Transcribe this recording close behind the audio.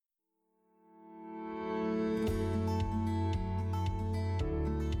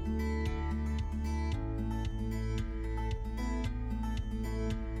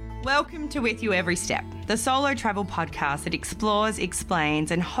Welcome to With You Every Step, the solo travel podcast that explores, explains,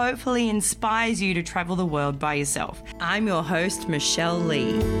 and hopefully inspires you to travel the world by yourself. I'm your host, Michelle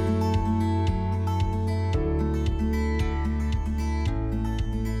Lee.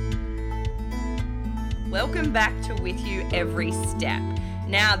 Welcome back to With You Every Step.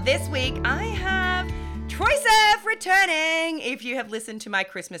 Now, this week I have Troy Surf returning. If you have listened to my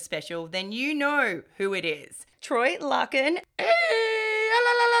Christmas special, then you know who it is. Troy Larkin. Hey,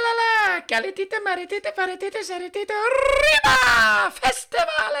 la la la la la, calitita, maritita, faritita, saritita, riba,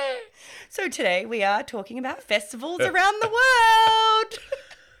 festivale. So today we are talking about festivals around the world.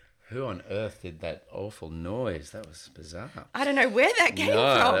 Who on earth did that awful noise? That was bizarre. I don't know where that came from.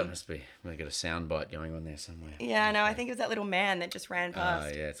 That must be. We got a soundbite going on there somewhere. Yeah, no, I think it was that little man that just ran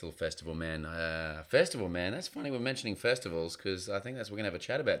past. Yeah, it's a little festival man. Festival man. That's funny. We're mentioning festivals because I think that's what we're gonna have a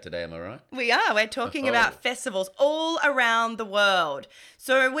chat about today. Am I right? We are. We're talking about festivals all around the world.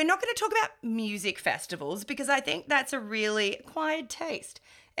 So we're not going to talk about music festivals because I think that's a really acquired taste.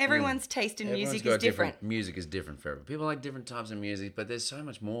 Everyone's taste in music is different. Music is different for everyone. People like different types of music, but there's so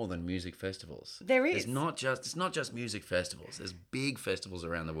much more than music festivals. There is. It's not just music festivals. There's big festivals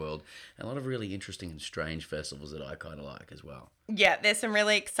around the world, and a lot of really interesting and strange festivals that I kind of like as well. Yeah, there's some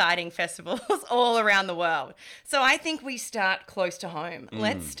really exciting festivals all around the world. So I think we start close to home.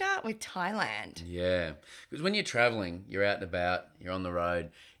 Let's start with Thailand. Yeah, because when you're traveling, you're out and about, you're on the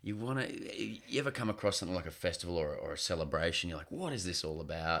road. You ever come across something like a festival or a celebration? You're like, what is this all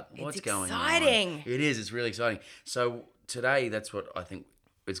about? What's going on? It's exciting. It is. It's really exciting. So today, that's what I think.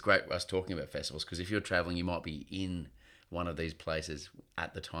 It's great us talking about festivals because if you're traveling, you might be in one of these places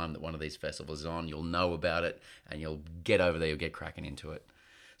at the time that one of these festivals is on. You'll know about it and you'll get over there. You'll get cracking into it.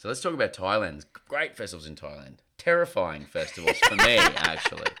 So let's talk about Thailand. There's great festivals in Thailand. Terrifying festivals for me,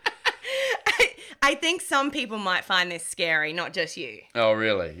 actually. I think some people might find this scary, not just you. Oh,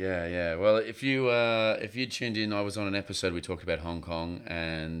 really? Yeah. Well, if you tuned in, I was on an episode. We talked about Hong Kong,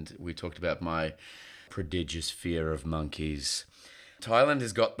 and we talked about my prodigious fear of monkeys. Thailand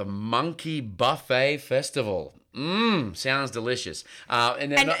has got the Monkey Buffet Festival. Sounds delicious.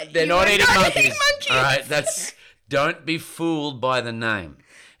 And they're not eating monkeys. All right, don't be fooled by the name.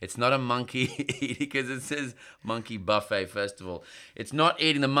 It's not a monkey eating because it says Monkey Buffet Festival. It's not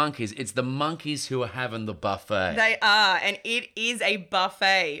eating the monkeys. It's the monkeys who are having the buffet. They are, and it is a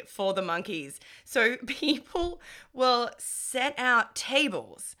buffet for the monkeys. So people will set out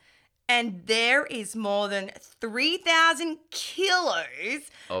tables, and there is more than 3,000 kilos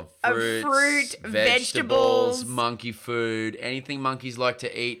of fruit, vegetables, monkey food, anything monkeys like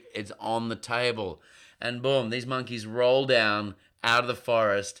to eat, it's on the table. And boom, these monkeys roll down out of the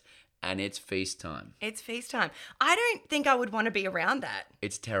forest, and it's feast time. It's feast time. I don't think I would want to be around that.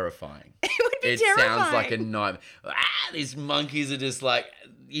 It's terrifying. It would be terrifying. It sounds like a nightmare. These monkeys are just like,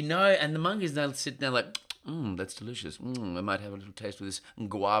 and the monkeys, they'll sit down like, that's delicious. I might have a little taste of this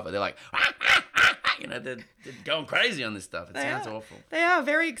guava. They're like, they're going crazy on this stuff. It sounds awful. They are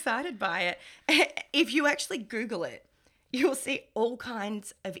very excited by it. If you actually Google it, you'll see all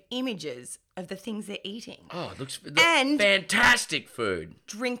kinds of images of the things they're eating. Oh, it looks fantastic food.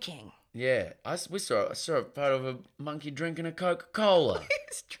 Drinking. Yeah, I saw a photo of a monkey drinking a Coca-Cola.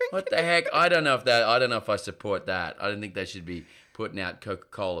 What the heck? I don't know if I support that. I don't think they should be putting out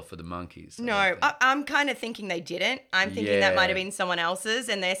Coca-Cola for the monkeys. No, I'm kind of thinking they didn't. I'm thinking that might have been someone else's,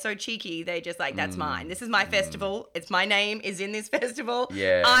 and they're so cheeky. They just like, that's mine. This is my festival. It's my name is in this festival.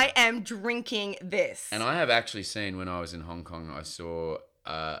 Yeah. I am drinking this. And I have actually seen when I was in Hong Kong, I saw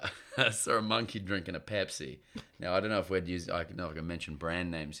a monkey drinking a Pepsi. Now I don't know if I can mention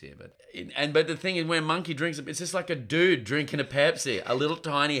brand names here, but the thing is, when a monkey drinks it, it's just like a dude drinking a Pepsi. A little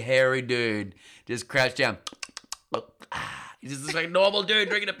tiny hairy dude just crouched down. He's just like a normal dude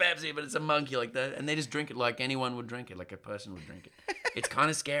drinking a Pepsi, but it's a monkey like that, and they just drink it like anyone would drink it, like a person would drink it. It's kind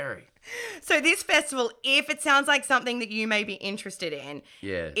of scary. So this festival, if it sounds like something that you may be interested in,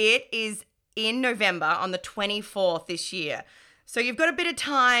 it is in November on the 24th this year. So you've got a bit of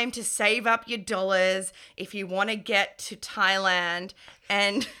time to save up your dollars if you want to get to Thailand.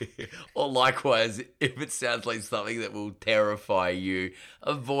 And or likewise, if it sounds like something that will terrify you,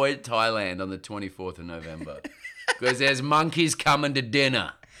 avoid Thailand on the 24th of November. Because there's monkeys coming to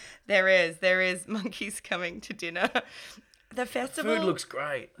dinner. There is monkeys coming to dinner. The festival... Food looks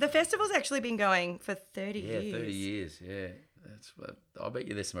great. The festival's actually been going for 30 years. Yeah, 30 years, yeah. I bet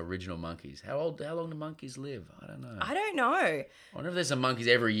you there's some original monkeys. How long do monkeys live? I don't know. I wonder if there's some monkeys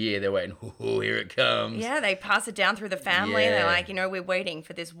every year. They're waiting, here it comes. Yeah, they pass it down through the family and they're like, we're waiting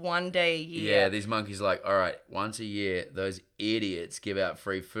for this one day a year. Yeah, these monkeys are like, all right, once a year, those idiots give out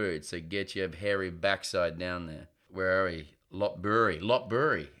free food, so get your hairy backside down there. Where are we?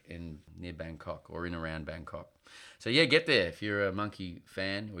 Lopburi near Bangkok or in around Bangkok. So yeah, get there if you're a monkey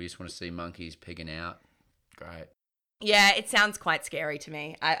fan or you just want to see monkeys pigging out. Great. Yeah, it sounds quite scary to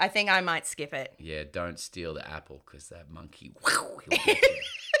me. I think I might skip it. Yeah, don't steal the apple because that monkey, he'll get you.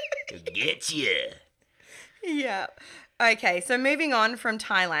 He'll get you. Yeah. Okay, so moving on from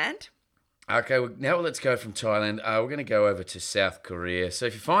Thailand. Okay, well, now let's go from Thailand. We're going to go over to South Korea. So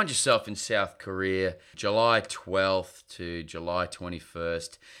if you find yourself in South Korea, July 12th to July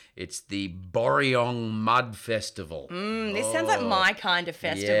 21st, it's the Boryong Mud Festival. This sounds like my kind of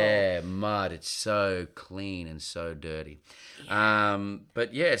festival. Yeah, mud. It's so clean and so dirty. Yeah.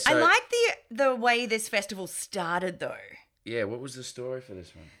 But yeah, so... I like the way this festival started, though. Yeah, what was the story for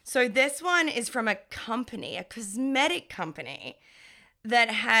this one? So this one is from a company, a cosmetic company,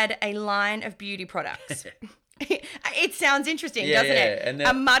 that had a line of beauty products. It sounds interesting, doesn't it? And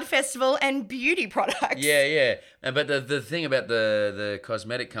a mud festival and beauty products. Yeah. But the thing about the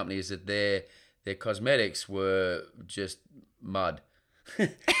cosmetic company is that their cosmetics were just mud.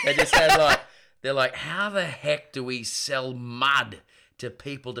 They just had they're like, how the heck do we sell mud to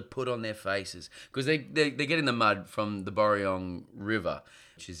people to put on their faces? Because they're getting the mud from the Boryong River,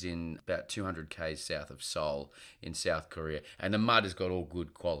 which is in about 200 k's south of Seoul in South Korea. And the mud has got all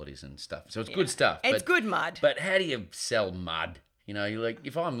good qualities and stuff. So it's good stuff. It's good mud. But how do you sell mud? You know, you're like,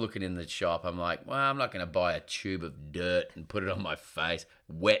 if I'm looking in the shop, I'm like, well, I'm not going to buy a tube of dirt and put it on my face.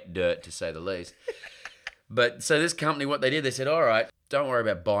 Wet dirt, to say the least. But so this company, what they did, they said, all right, don't worry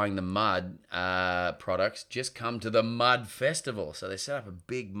about buying the mud products. Just come to the mud festival. So they set up a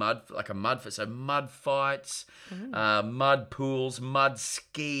big mud fights, mud pools, mud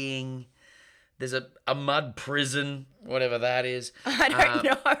skiing. There's a mud prison, whatever that is. I don't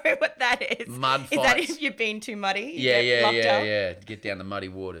know what that is. Mud fights. Is that if you've been too muddy? Yeah. Get down the muddy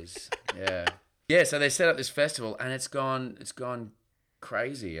waters. Yeah. Yeah, so they set up this festival and it's gone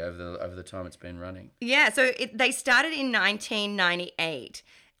crazy over the time it's been running. Yeah, so they started in 1998,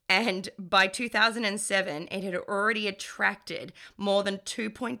 and by 2007 it had already attracted more than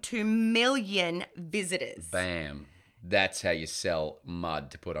 2.2 million visitors. Bam. That's how you sell mud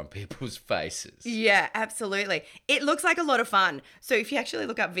to put on people's faces. Yeah, absolutely. It looks like a lot of fun. So if you actually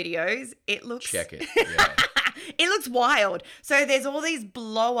look up videos, it looks... Check it, yeah. It looks wild. So there's all these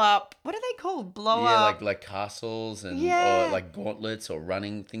blow-up... What are they called? Blow-up... Yeah, like castles and or like gauntlets or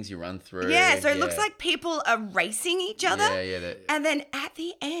running, things you run through. Yeah, so it looks like people are racing each other. Yeah. And then at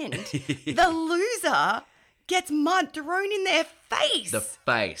the end, the loser gets mud thrown in their face. The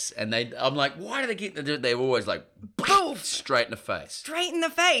face. And I'm like, why do they get... They're always like, poof, straight in the face. Straight in the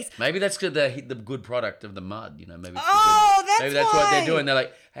face. Maybe that's because they hit the good product of the mud, you know. Maybe that's what they're doing. They're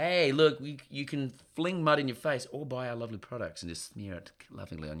like, hey, look, you can fling mud in your face or buy our lovely products and just smear it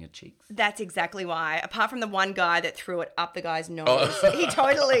lovingly on your cheeks. That's exactly why. Apart from the one guy that threw it up the guy's nose. He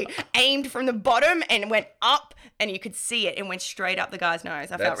totally aimed from the bottom and went up, and you could see it and went straight up the guy's nose.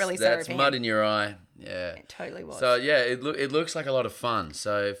 I felt really sorry for him. That's mud in your eye. Yeah. It totally was. So, yeah, it looks like a lot of fun.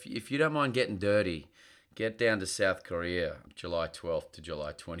 So, if you don't mind getting dirty, get down to South Korea, July 12th to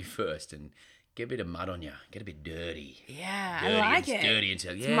July 21st, and get a bit of mud on you. Get a bit dirty. Yeah, I like it. Dirty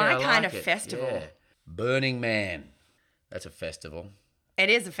until, it's my kind of festival. Yeah. Burning Man. That's a festival. It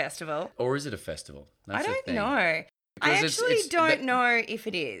is a festival. Or is it a festival? That's I don't know. I actually don't know if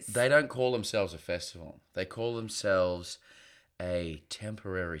it is. They don't call themselves a festival. They call themselves a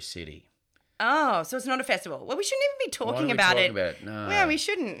temporary city. Oh, so it's not a festival. Well, we shouldn't even be talking about it. No. Well, we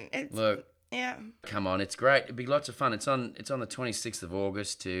shouldn't. Look. Yeah. Come on, it's great. It'd be lots of fun. It's on the 26th of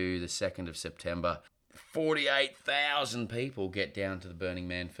August to the 2nd of September. 48,000 people get down to the Burning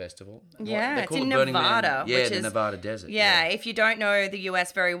Man Festival. Yeah, it's in Nevada. Yeah, the Nevada desert. Yeah, if you don't know the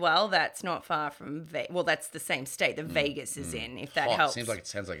US very well, that's not far from well, that's the same state that Vegas is in, if that helps.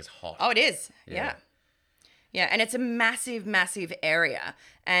 Sounds like it's hot. Oh, it is. Yeah. Yeah, and it's a massive, massive area.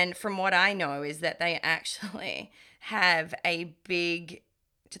 And from what I know is that they actually have a big...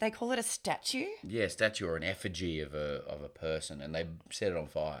 Do they call it a statue? Yeah, statue or an effigy of a person, and they set it on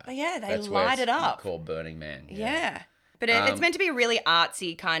fire. Oh, yeah, they light it up. It's called Burning Man. Yeah. But it's meant to be a really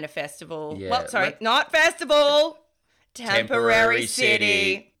artsy kind of festival. Yeah, well, sorry, not festival. Temporary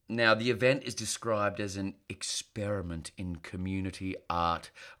city. Now, the event is described as an experiment in community art,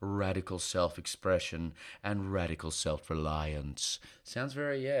 radical self-expression, and radical self-reliance. Sounds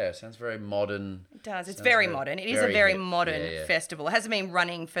very modern. It does. It's very modern. It is a very modern festival. It hasn't been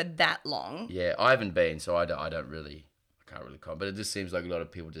running for that long. Yeah, I haven't been, so I can't really comment. But it just seems like a lot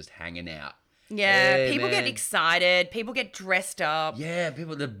of people just hanging out. Yeah, hey, people man. Get excited. People get dressed up. Yeah,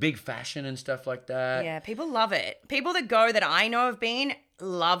 the big fashion and stuff like that. Yeah, people love it. People that go that I know have been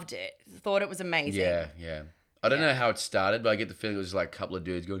loved it. Thought it was amazing. Yeah. I don't know how it started, but I get the feeling it was like a couple of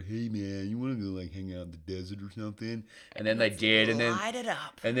dudes going, "Hey man, you want to go like hang out in the desert or something?" And then they did, and then light it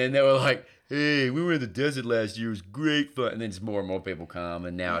up. And then they were like, "Hey, we were in the desert last year. It was great fun." And then just more and more people come,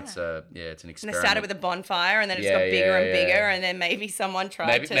 and now it's an experiment. And it started with a bonfire, and then it just got bigger and bigger, and then maybe someone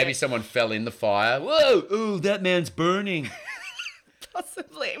tried to... Maybe someone fell in the fire. Whoa! Ooh, that man's burning.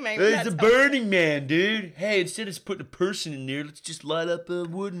 Possibly, maybe. There's a Burning Man, dude. Hey, instead of putting a person in there, let's just light up a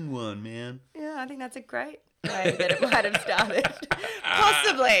wooden one, man. Yeah, I think that's a great way that it might have started.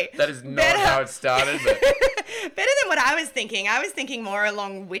 Possibly. That is not how it started, but... Better than what I was thinking. I was thinking more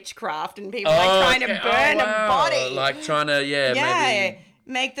along witchcraft and people trying to burn a body. Like trying to, maybe...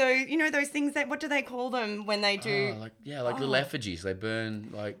 Make those, those things that, what do they call them when they do? Like little effigies. They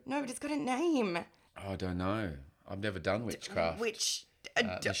burn, like... No, but it's got a name. Oh, I don't know. I've never done witchcraft.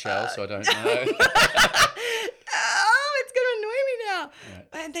 Michelle, so I don't know. It's gonna annoy me now.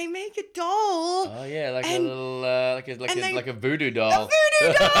 Right. And they make a doll. Oh yeah, like a little, like a voodoo doll. A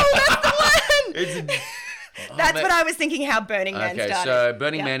voodoo doll. That's the one. That's what I was thinking. How Burning Man started. Okay, so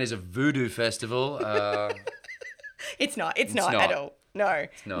Burning Man is a voodoo festival. It's not at all. No,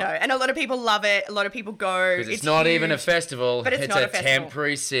 it's not. No, and a lot of people love it. A lot of people go. Because it's not huge, even a festival. But it's not a festival.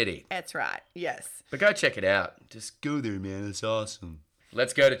 Temporary city. That's right. Yes. But go check it out. Just go there, man. It's awesome.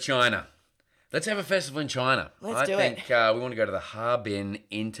 Let's go to China. Let's have a festival in China. Let's do it. I think we want to go to the Harbin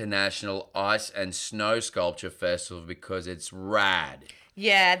International Ice and Snow Sculpture Festival because it's rad.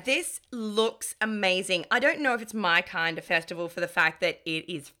 Yeah, this looks amazing. I don't know if it's my kind of festival for the fact that it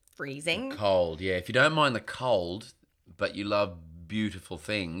is freezing. Cold, yeah. If you don't mind the cold, but you love beautiful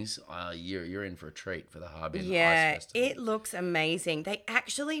things, you're in for a treat for the Harbin Ice Festival. Yeah, it looks amazing. They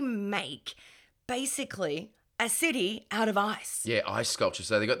actually make basically a city out of ice. Yeah, ice sculpture.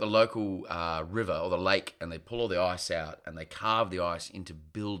 So they got the local river or the lake, and they pull all the ice out, and they carve the ice into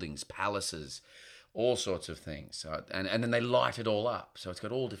buildings, palaces, all sorts of things. So and then they light it all up. So it's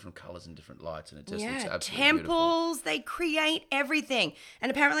got all different colours and different lights, and it just looks absolutely temples, beautiful. They create everything.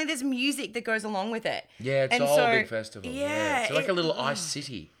 And apparently there's music that goes along with it. Yeah, it's a whole big festival. Yeah. It's like a little ice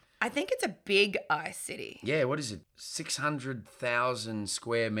city. I think it's a big ice city. Yeah, what is it? 600,000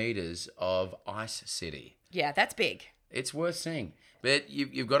 square metres of ice city. Yeah, that's big. It's worth seeing. But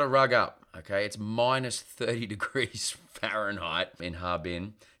you've got to rug up, okay? It's minus 30 degrees Fahrenheit in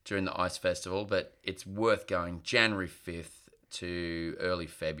Harbin during the ice festival, but it's worth going January 5th to early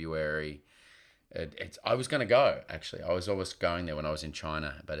February. I was going to go, actually. I was always going there when I was in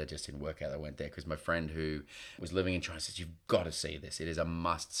China, but it just didn't work out. I went there because my friend who was living in China said, "You've got to see this. It is a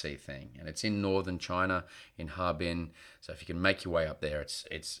must-see thing." And it's in northern China, in Harbin. So if you can make your way up there,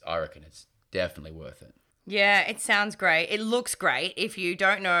 I reckon it's definitely worth it. Yeah, it sounds great. It looks great. If you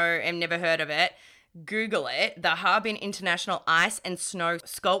don't know and never heard of it, Google it. The Harbin International Ice and Snow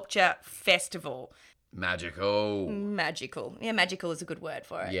Sculpture Festival. Magical. Yeah, magical is a good word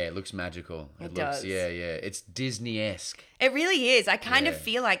for it. Yeah, it looks magical. It does. Yeah. It's Disney-esque. It really is. I kind of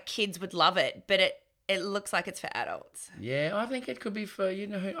feel like kids would love it, but it looks like it's for adults. Yeah, I think it could be for,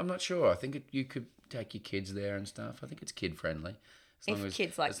 I'm not sure. I think you could take your kids there and stuff. I think it's kid-friendly.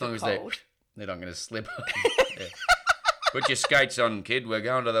 Kids like the cold. They're not going to slip. Yeah. Put your skates on, kid. We're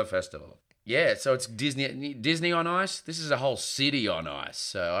going to the festival. Yeah, so it's Disney on ice. This is a whole city on ice,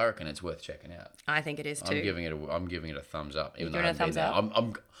 so I reckon it's worth checking out. I think it is too. I'm giving it a thumbs up. You're giving it a thumbs up?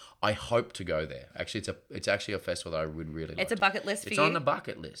 I hope to go there. Actually, it's actually a festival that I would really like. It's a bucket list for you? It's on the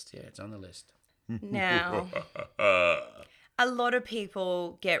bucket list. Yeah, it's on the list. Now, a lot of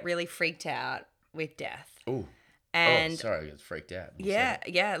people get really freaked out with death. Ooh. And sorry, I got freaked out. Yeah,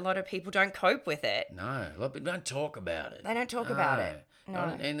 a lot of people don't cope with it. No, a lot of people don't talk about it. They don't talk about it.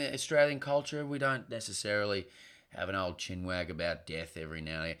 No. In the Australian culture, we don't necessarily have an old chinwag about death every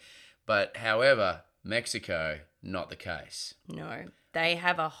now and then. But, however, Mexico, not the case. No, they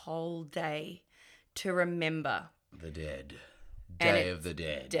have a whole day to remember. The dead. Day of the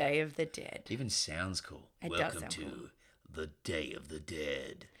Dead. Day of the Dead. It even sounds cool. Welcome to the Day of the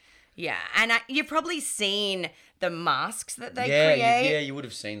Dead. Yeah, and you've probably seen the masks that they create. Yeah, you would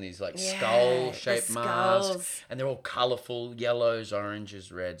have seen these skull-shaped masks. And they're all colourful, yellows,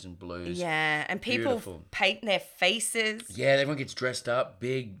 oranges, reds and blues. Yeah, and people paint their faces. Yeah, everyone gets dressed up.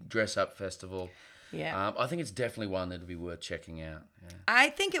 Big dress-up festival. Yeah. I think it's definitely one that would be worth checking out. Yeah. I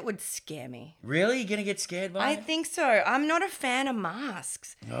think it would scare me. Really? You're going to get scared by it? I think so. I'm not a fan of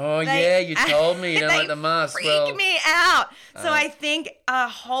masks. Oh, you told me you don't like the mask. They freak me out. So I think a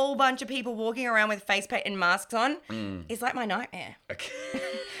whole bunch of people walking around with face paint and masks on is like my nightmare.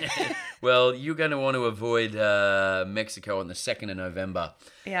 Okay. Well, you're going to want to avoid Mexico on the 2nd of November.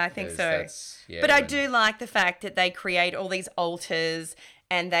 Yeah, I think so. But I do like the fact that they create all these altars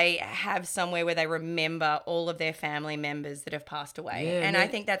and they have somewhere where they remember all of their family members that have passed away. Yeah, and I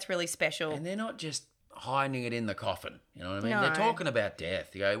think that's really special. And they're not just hiding it in the coffin. You know what I mean? No. They're talking about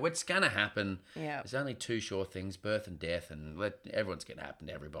death. You go, what's going to happen? Yeah. There's only two sure things, birth and death, and everyone's going to happen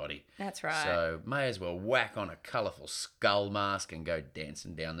to everybody. That's right. So may as well whack on a colourful skull mask and go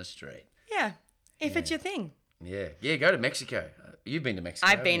dancing down the street. Yeah, if it's your thing. Yeah. Yeah, go to Mexico. You've been to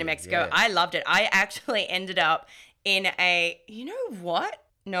Mexico. I've been to Mexico. Yeah. I loved it. I actually ended up in you know what?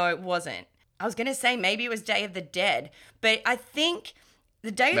 No, it wasn't. I was going to say maybe it was Day of the Dead, but I think the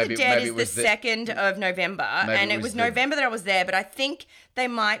Day of the Dead is the 2nd of November, and it was November that I was there, but I think they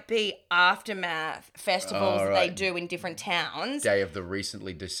might be aftermath festivals that they do in different towns. Day of the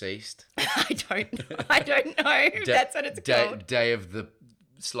recently deceased. I don't know. That's what it's called. Day of the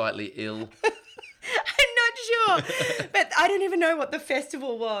slightly ill. I'm not sure. But I don't even know what the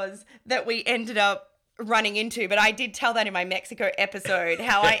festival was that we ended up running into, but I did tell that in my Mexico episode,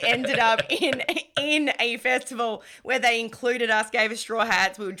 how I ended up in a festival where they included us, gave us straw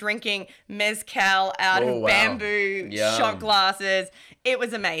hats, we were drinking mezcal out of bamboo shot glasses. It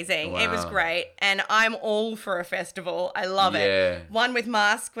was amazing. Wow. It was great, and I'm all for a festival. I love it. One with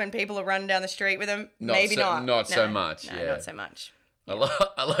masks when people are running down the street with them, maybe not. Not so much. No, not so much.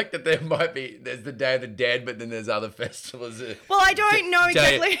 I like that there's the Day of the Dead, but then there's other festivals. Well, I don't know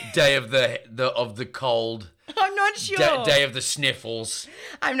exactly. Day of the cold. I'm not sure. Day of the sniffles.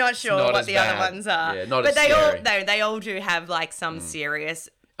 I'm not sure what the other ones are. Yeah, not but as they all do have like some serious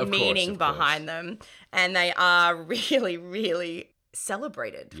meaning behind them, and they are really, really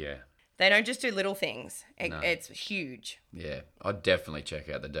celebrated. Yeah. They don't just do little things. It's huge. Yeah, I'd definitely check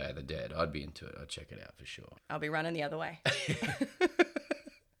out the Day of the Dead. I'd be into it. I'd check it out for sure. I'll be running the other way.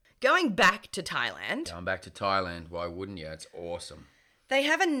 Going back to Thailand. Why wouldn't you? It's awesome. They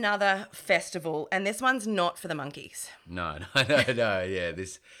have another festival, and this one's not for the monkeys. No. Yeah,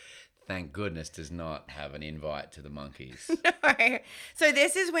 this, thank goodness, does not have an invite to the monkeys. No. So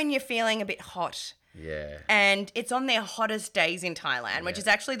this is when you're feeling a bit hot. Yeah. And it's on their hottest days in Thailand, which is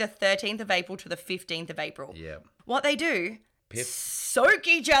actually the 13th of April to the 15th of April. Yeah. What they do, soak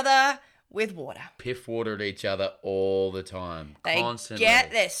each other with water. Piff water at each other all the time. They constantly.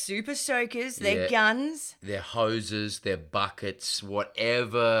 Get their super soakers, their guns. Their hoses, their buckets,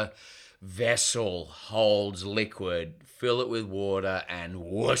 whatever vessel holds liquid, fill it with water and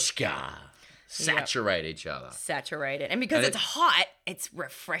whooshka. Saturate each other. Saturate it. And because it's hot, it's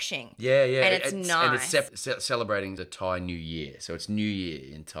refreshing. Yeah. And it's nice. And it's celebrating the Thai New Year. So it's New Year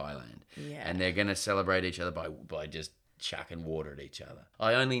in Thailand. Yeah. And they're going to celebrate each other by just chucking water at each other.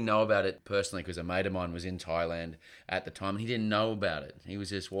 I only know about it personally because a mate of mine was in Thailand at the time and he didn't know about it. He was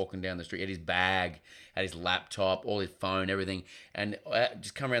just walking down the street, had his bag, had his laptop, all his phone, everything, and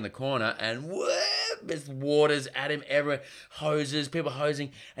just come around the corner and whoop, there's waters at him everywhere, hoses, people hosing,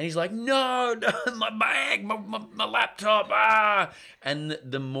 and he's like, no, my bag, my laptop, And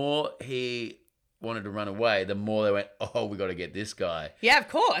the more he wanted to run away, the more they went, oh, we got to get this guy. Yeah, of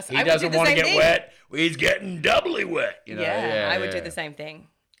course. He doesn't want to get wet. He's getting doubly wet. You know? I would do the same thing.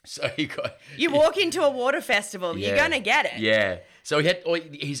 So you walk into a water festival, you're gonna get it. Yeah. So he had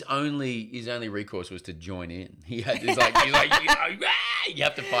his only recourse was to join in. He's like you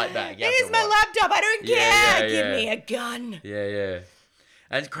have to fight back. Here's my laptop. I don't care. Give me a gun. Yeah.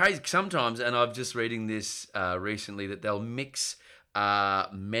 And it's crazy sometimes, and I've just reading this recently that they'll mix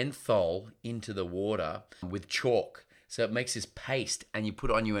menthol into the water with chalk. So it makes this paste and you put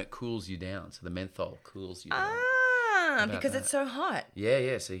it on you and it cools you down. So the menthol cools you down. Because it's so hot.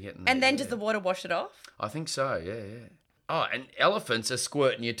 Yeah. So you're getting... And then does the water wash it off? I think so, yeah. Oh, and elephants are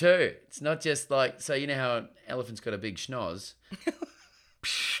squirting you too. It's not just like... So you know how an elephant's got a big schnoz?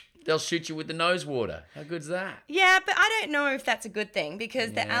 They'll shoot you with the nose water. How good's that? Yeah, but I don't know if that's a good thing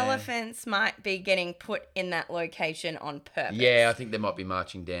because the elephants might be getting put in that location on purpose. Yeah, I think they might be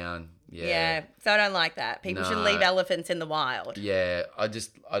marching down. Yeah. So I don't like that. People should leave elephants in the wild. Yeah, I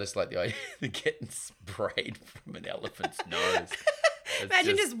just like the idea of getting sprayed from an elephant's nose.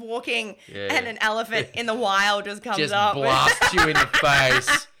 Imagine just walking and an elephant in the wild just comes just up. Just blasts you in the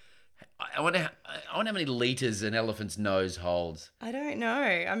face. I wonder how many litres an elephant's nose holds. I don't know.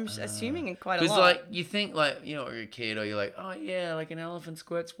 I'm assuming quite a lot. Because, like, you think, like, you know, you're a kid or you're like, oh, yeah, like an elephant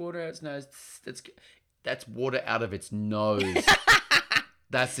squirts water out its nose. That's water out of its nose.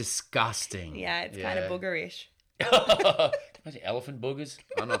 That's disgusting. Yeah, it's kind of boogerish. Imagine elephant boogers.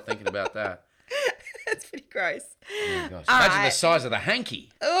 I'm not thinking about that. That's pretty gross. Oh my gosh. Imagine the size of the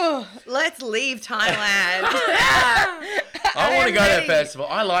hanky. Oh, let's leave Thailand. I want to go to a festival.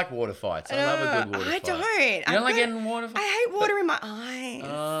 I like water fights. I love a good water fight. I don't. You don't like getting water fights? I hate water in my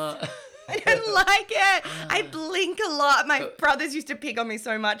eyes. I don't like it. I blink a lot. My brothers used to pick on me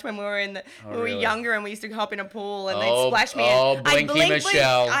so much when we were really? Younger and we used to hop in a pool and they'd splash me. Blinky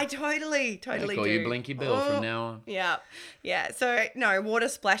Michelle. I totally I call you Blinky Bill from now on. Yeah. So no, water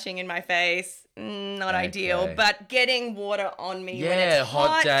splashing in my face, not ideal. But getting water on me when it's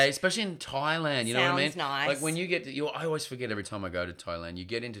hot day, especially in Thailand. You know what I mean? Sounds nice. Like when you get to, I always forget every time I go to Thailand. You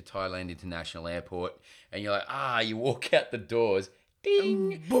get into Thailand International Airport and you're like, you walk out the doors,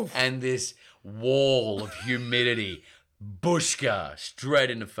 ding, and this wall of humidity, bushka, straight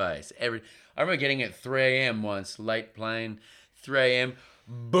in the face. I remember getting at 3 a.m. once, late plane, 3 a.m.,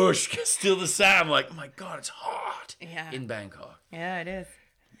 bushka, still the same. I'm like, oh my God, it's hot in Bangkok. Yeah, it is.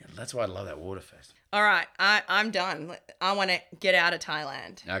 Yeah, that's why I love that water festival. All right, I'm done. I want to get out of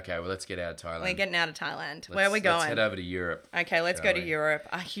Thailand. Okay, well, let's get out of Thailand. We're getting out of Thailand. Where are we going? Let's head over to Europe. Okay, let's go to Europe.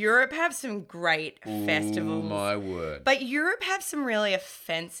 Europe have some great festivals. Oh, my word. But Europe have some really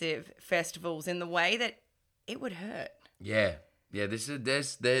offensive festivals in the way that it would hurt. Yeah. Yeah,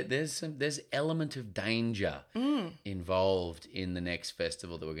 there's element of danger involved in the next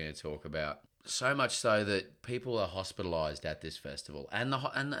festival that we're going to talk about. So much so that people are hospitalised at this festival, and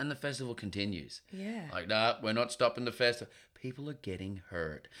the festival continues. Yeah, like no, we're not stopping the festival. People are getting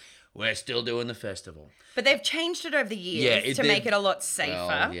hurt. We're still doing the festival, but they've changed it over the years to make it a lot safer.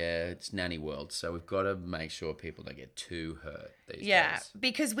 Well, yeah, it's nanny world, so we've got to make sure people don't get too hurt these days. Yeah,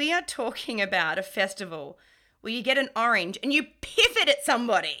 because we are talking about a festival where you get an orange and you piff it at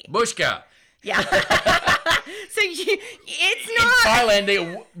somebody. Bushka. Yeah. So it's not... In Thailand,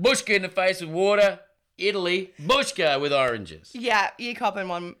 they bushka in the face with water. Italy, bushka with oranges. Yeah, you copping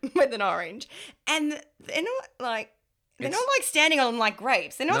one with an orange. And they're not like... They're not like standing on them like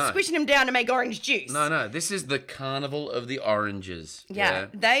grapes. They're not squishing them down to make orange juice. No. This is the carnival of the oranges. Yeah.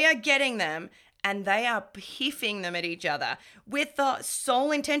 They are getting them and they are piffing them at each other with the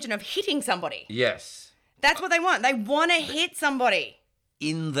sole intention of hitting somebody. Yes. That's what they want. They want to hit somebody.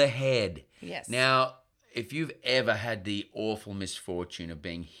 In the head. Yes. Now, if you've ever had the awful misfortune of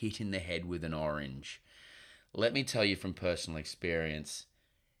being hit in the head with an orange, let me tell you from personal experience,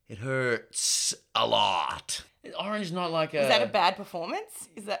 it hurts a lot. Orange is not like a... Is that a bad performance?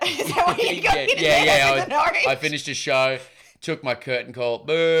 Is that what you got hit in the head with an orange? I finished a show, took my curtain call,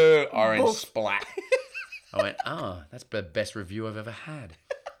 boo, orange splat. I went, that's the best review I've ever had.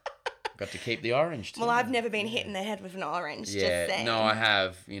 Got to keep the orange too. Well, I've never been hit in the head with an orange, just saying. No, I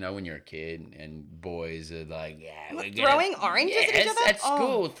have. You know, when you're a kid and boys are like, we're throwing oranges at each other? At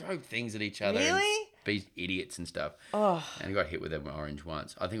school, throw things at each other. Really? And be idiots and stuff. Oh. And I got hit with an orange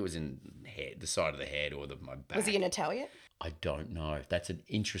once. I think it was in the side of the head or my back. Was he an Italian? I don't know. That's an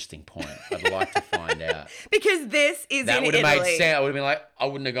interesting point. I'd like to find out. Because this is that in would have Italy. made sense. I would have been like, I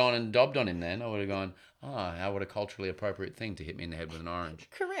wouldn't have gone and dobbed on him then. I would have gone, how would a culturally appropriate thing to hit me in the head with an orange?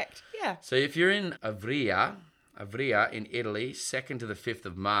 Correct, yeah. So if you're in Ivrea in Italy, 2nd to the 5th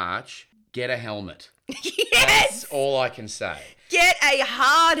of March, get a helmet. Yes! That's all I can say. Get a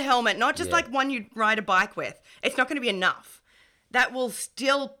hard helmet, not just like one you'd ride a bike with. It's not going to be enough. That will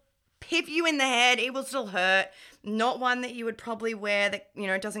still piff you in the head. It will still hurt. Not one that you would probably wear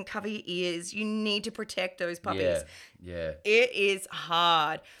that, doesn't cover your ears. You need to protect those puppies. Yeah. It is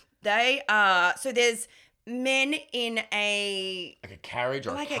hard. They are... So there's men in a... Like a carriage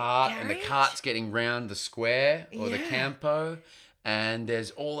or a cart, and the cart's getting round the square or the campo, and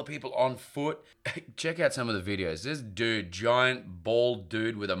there's all the people on foot. Check out some of the videos. This dude, giant, bald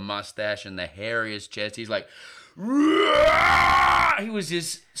dude with a mustache and the hairiest chest, he's like... He was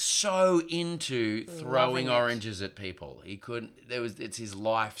just so into throwing oranges at people. He couldn't... It's his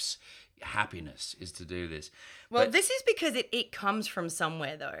life's happiness is to do this. Well, this is because it comes from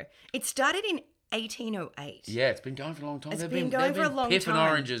somewhere, though. It started in 1808. Yeah, it's been going for a long time. They've been going for a long time. Piffing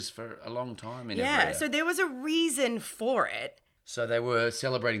oranges for a long time in Ivrea. So there was a reason for it. So they were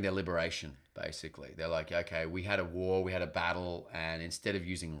celebrating their liberation, basically. They're like, okay, we had a war, we had a battle, and instead of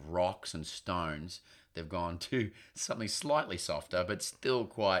using rocks and stones, they've gone to something slightly softer, but still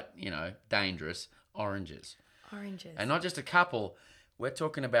quite, dangerous, oranges. Oranges. And not just a couple. We're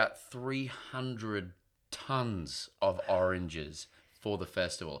talking about 300 tons of oranges for the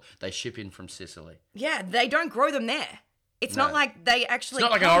festival. They ship in from Sicily. Yeah, they don't grow them there. It's not like they actually... It's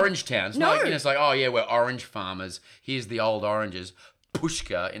not like an orange town. It's not like, No. it's like, we're orange farmers. Here's the old oranges.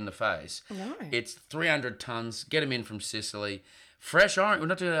 Pushka in the face. No. It's 300 tons. Get them in from Sicily. Fresh orange. We're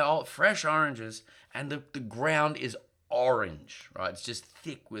not doing that all. Fresh oranges. And the ground is orange, right? It's just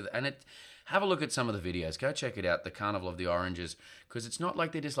thick with... And it... Have a look at some of the videos. Go check it out, the Carnival of the Oranges. Because it's not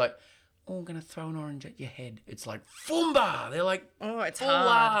like they're just like, I'm going to throw an orange at your head. It's like, Fumba! They're like, it's full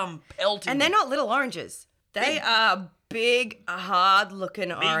hard. arm pelting. And they're not little oranges. They are big,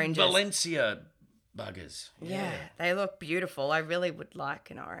 hard-looking oranges. Valencia buggers. Yeah, they look beautiful. I really would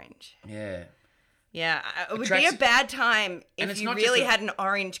like an orange. Yeah. Yeah, it would be a bad time if you really had an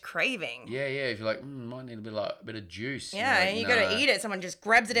orange craving. Yeah, if you're like, might need a bit of juice. Yeah, and you got to eat it. Someone just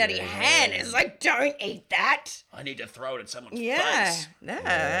grabs it out of your hand. It's like, don't eat that. I need to throw it at someone's face.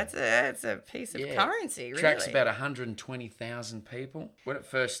 Yeah, that's a piece of currency, really. Attracts about 120,000 people. When it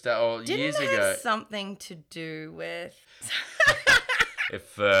first started, years ago. Didn't it have something to do with...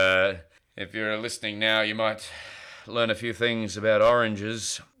 If you're listening now, you might learn a few things about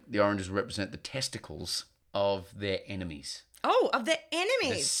oranges. The oranges represent the testicles of their enemies. Oh, of their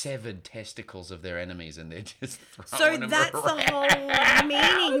enemies. The severed testicles of their enemies, and they're just So throwing them that's around. the whole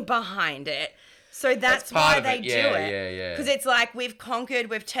meaning behind it. So that's why they do it. Yeah. Because it's like we've conquered,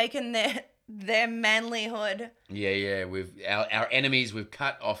 we've taken their manlyhood. Yeah. We've our enemies. We've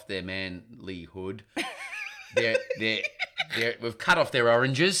cut off their manlyhood. We've cut off their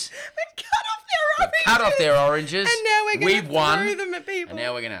oranges. We've cut off their oranges. And now we're going to throw won, them at people. And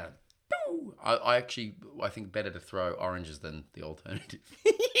now we're going to... I think better to throw oranges than the alternative.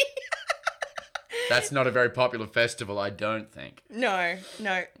 That's not a very popular festival, I don't think. No.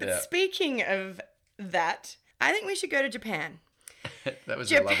 But speaking of that, I think we should go to Japan. That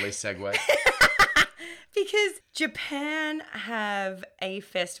was a lovely segue. Because Japan have a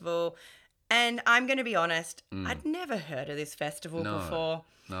festival, and I'm going to be honest, I'd never heard of this festival before.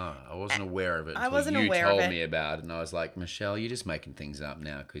 No, I wasn't aware of it. I wasn't aware of it. You of told me about it, and I was like, Michelle, you're just making things up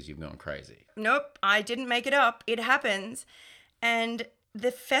now because you've gone crazy. Nope, I didn't make it up. It happens. And the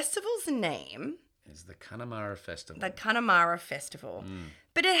festival's name is the Connemara Festival. The Connemara Festival.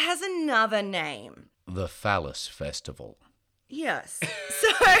 But it has another name. The Phallus Festival. Yes. So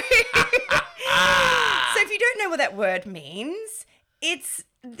if you don't know what that word means, it's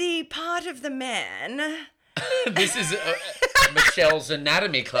the part of the man... This is Michelle's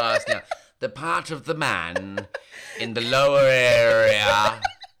anatomy class now. The part of the man in the lower area,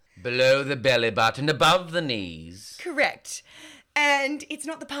 below the belly button, above the knees. Correct. And it's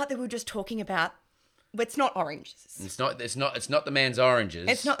not the part that we were just talking about. It's not oranges. It's not the man's oranges.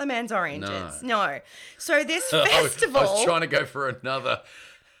 It's not the man's oranges. No. So this festival... I was trying to go for another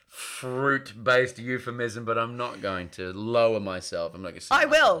fruit-based euphemism, but I'm not going to lower myself. I'm not going to.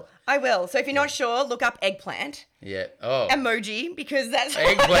 I will. So if you're not sure, look up eggplant. Yeah. Oh. Emoji, because that's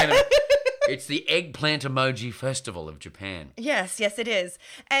eggplant. It's the Eggplant Emoji Festival of Japan. Yes, it is.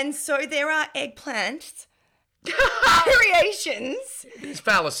 And so there are eggplant variations. There's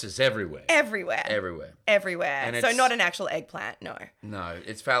phalluses everywhere. Everywhere. And so not an actual eggplant, no. No,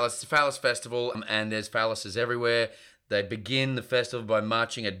 it's phallus festival, and there's phalluses everywhere. They begin the festival by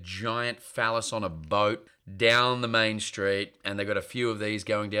marching a giant phallus on a boat down the main street, and they've got a few of these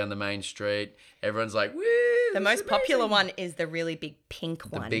going down the main street. Everyone's like, woo! The most popular one is the really big pink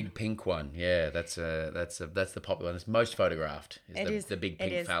one. The big pink one, yeah, that's the popular one. It's most photographed. The big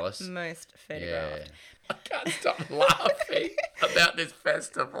pink phallus. Most photographed. Yeah. I can't stop laughing about this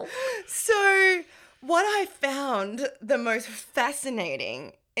festival. So, what I found the most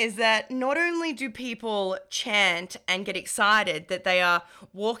fascinating is that not only do people chant and get excited that they are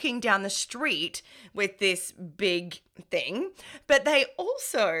walking down the street with this big thing, but they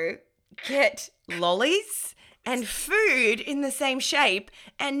also get lollies and food in the same shape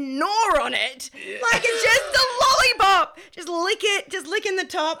and gnaw on it. Yeah. Like it's just a lollipop. Just lick it. Just licking the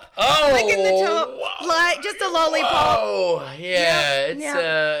top. Licking the top. Whoa. Like just a lollipop. Oh, yeah.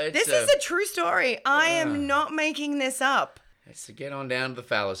 This is a true story. I am not making this up. So get on down to the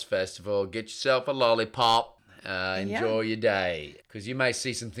Phallus Festival, get yourself a lollipop, enjoy your day. Because you may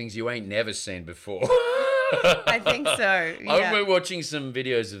see some things you ain't never seen before. I think so, yeah. I was watching some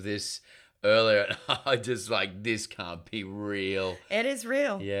videos of this earlier, and I just like, this can't be real. It is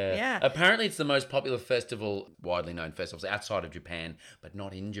real. Yeah. Apparently it's the most popular festival, widely known festivals, outside of Japan, but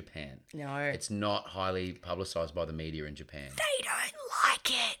not in Japan. No. It's not highly publicised by the media in Japan. They don't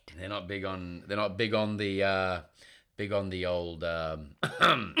like it. They're not big on the old...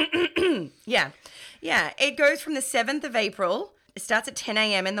 Yeah, it goes from the 7th of April. It starts at 10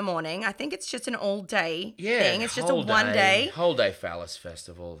 a.m. in the morning. I think it's just an all-day thing. It's just a one-day. Whole-day phallus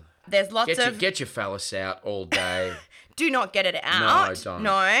festival. There's lots of... Get your phallus out all day. Do not get it out. No, don't.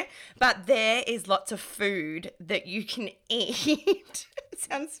 No, but there is lots of food that you can eat. It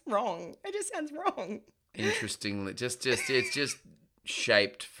sounds wrong. It just sounds wrong. Interestingly, it's just...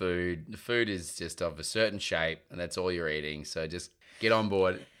 shaped food. The food is just of a certain shape, and that's all you're eating. So just get on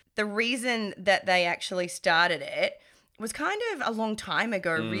board. The reason that they actually started it was kind of a long time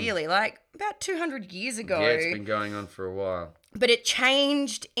ago, really, like about 200 years ago. Yeah, it's been going on for a while. But it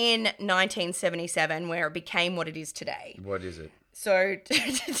changed in 1977 where it became what it is today. What is it? So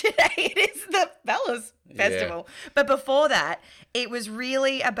today it is the Bellas Festival. Yeah. But before that, it was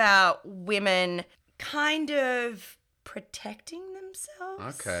really about women kind of protecting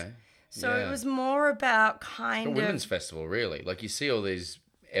themselves. Okay. So it was more about a women's festival, really. Like you see all these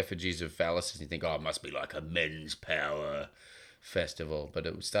effigies of phalluses and you think, oh, it must be like a men's power festival. But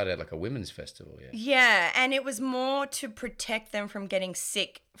it started out like a women's festival, yeah. Yeah, and it was more to protect them from getting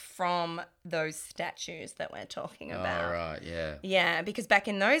sick from those statues that we're talking about. Oh, right, yeah. Yeah, because back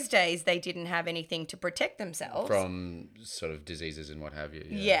in those days, they didn't have anything to protect themselves. From sort of diseases and what have you.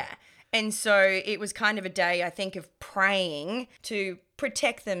 Yeah. And so it was kind of a day, I think, of praying to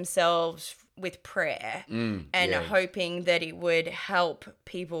protect themselves with prayer and hoping that it would help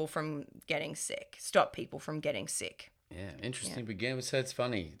people from getting sick, stop people from getting sick. Yeah, interesting beginning. So it's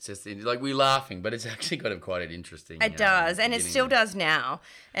funny. It's just like we're laughing, but it's actually got quite an interesting. It does, and it still does now.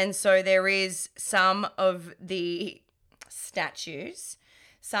 And so there is some of the statues.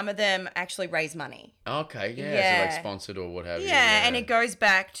 Some of them actually raise money. Okay, yeah. So like sponsored or what have you. Yeah, and it goes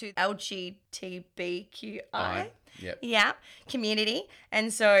back to LGBTQI. Yep. Yeah, community.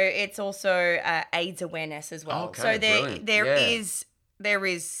 And so it's also AIDS awareness as well. Okay, so brilliant. there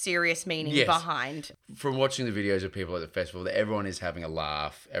is serious meaning behind. From watching the videos of people at the festival, everyone is having a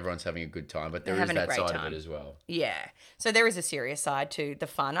laugh, everyone's having a good time, but there is that side of it as well. Yeah. So there is a serious side to the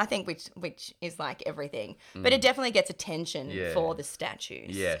fun, I think, which is like everything. But it definitely gets attention for the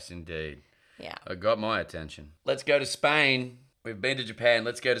statues. Yes, indeed. Yeah. It got my attention. Let's go to Spain. We've been to Japan.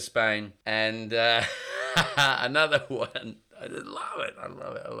 Let's go to Spain. And another one. I love it. I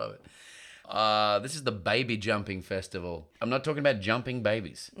love it. This is the baby jumping festival. I'm not talking about jumping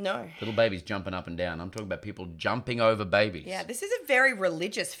babies. No. Little babies jumping up and down. I'm talking about people jumping over babies. Yeah, this is a very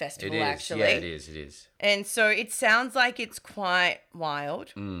religious festival, actually. Yeah, it is. And so it sounds like it's quite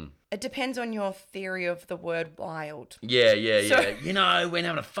wild. It depends on your theory of the word wild. Yeah. You know, when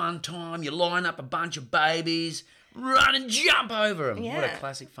having a fun time, you line up a bunch of babies, run and jump over them. Yeah. What a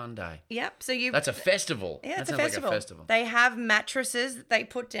classic fun day. Yep. So That's a festival. Yeah, it's a festival. Like a festival. They have mattresses that they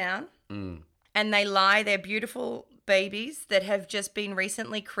put down. And they lie their beautiful babies that have just been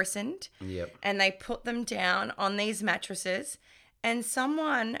recently christened. Yep. And they put them down on these mattresses. And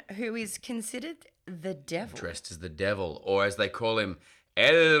someone who is considered the devil. Dressed as the devil, or as they call him,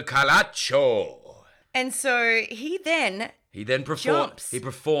 El Calacho. And so he then performs. He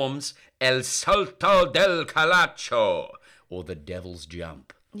performs El Salto del Calacho, or the Devil's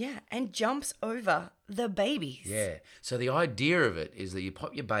Jump. Yeah, and jumps over the babies. Yeah. So the idea of it is that you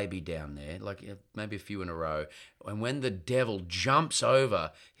pop your baby down there, like maybe a few in a row, and when the devil jumps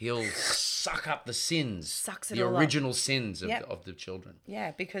over, he'll suck up the sins, the original sins of the children.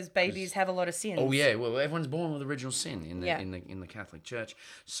 Yeah, because babies have a lot of sins. Oh yeah, well everyone's born with original sin in the Catholic Church.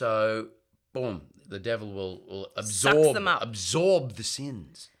 So, boom, the devil will absorb the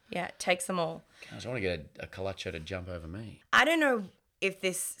sins. Yeah, it takes them all. Gosh, I want to get a Calacho to jump over me. I don't know if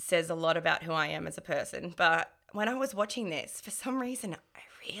this says a lot about who I am as a person, but when I was watching this, for some reason, I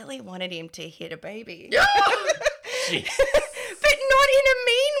really wanted him to hit a baby. Jeez. But not in a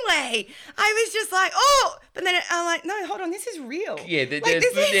mean way. I was just like, oh, but then I'm like, no, hold on, this is real. Yeah, this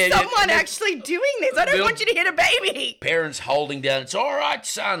is someone actually doing this. I don't want you to hit a baby. Parents holding down, it's all right,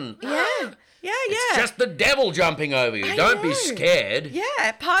 son. Yeah. Yeah. It's just the devil jumping over you. Don't be scared.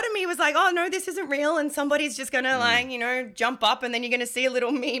 Yeah. Part of me was like, oh, no, this isn't real. And somebody's just going to, jump up and then you're going to see a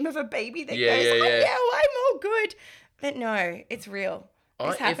little meme of a baby that goes, I'm all good. But no, it's real.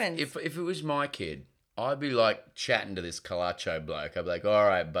 This happens. If it was my kid, I'd be like chatting to this Calacho bloke. I'd be like, all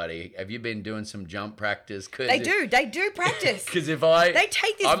right, buddy, have you been doing some jump practice? They do practice. Because they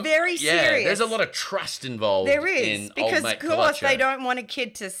take this very serious. There's a lot of trust involved. There is. Because, of course, they don't want a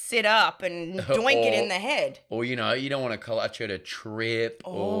kid to sit up and doink it in the head. Or, you don't want a Calacho to trip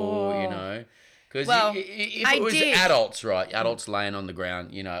or, Because if it was adults, right, adults laying on the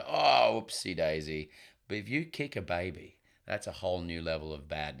ground, whoopsie daisy. But if you kick a baby, that's a whole new level of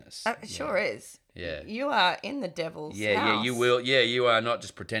badness. It sure is. Yeah. You are in the devil's house. Yeah, you will. Yeah, you are not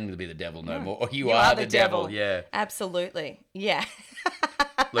just pretending to be the devil no more. You are the devil. Yeah. Absolutely. Yeah.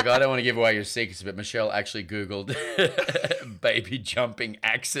 Look, I don't want to give away your secrets, but Michelle actually Googled baby jumping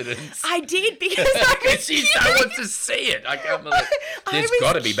accidents. I did because I was She wants to see it. I can't believe there's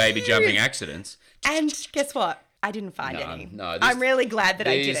got to be baby jumping accidents. And guess what? I didn't find any. No, I'm really glad that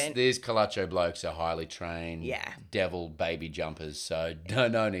I didn't. These Calacho blokes are highly trained. Yeah. Devil baby jumpers, so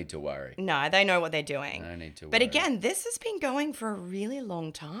no need to worry. No, they know what they're doing. No need to worry. But again, this has been going for a really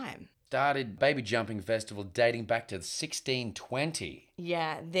long time. started baby jumping festival dating back to 1620.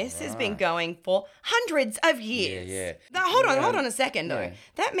 Yeah, this has been going for hundreds of years. Yeah. Now, hold on a second, though.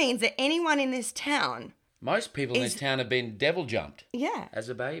 That means that anyone in this town... Most people in this town have been devil jumped. Yeah. As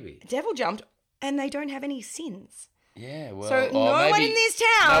a baby. Devil jumped, and they don't have any sins. Yeah, well... So no one in this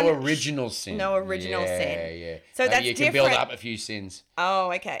town... No original sin. No original sin. Yeah. So maybe that's you different. can build up a few sins.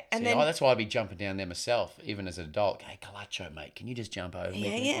 Oh, okay. And then... that's why I'd be jumping down there myself, even as an adult. Hey, Colacho, mate, can you just jump over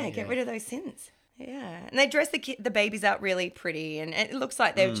me? Yeah, get rid of those sins. Yeah. And they dress the babies up really pretty, and it looks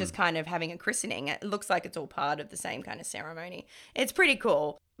like they're just kind of having a christening. It looks like it's all part of the same kind of ceremony. It's pretty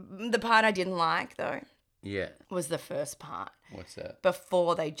cool. The part I didn't like, though... Yeah. Was the first part. What's that?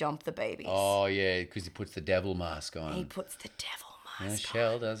 Before they jump the babies. Oh, yeah, because he puts the devil mask on. He puts the devil mask on.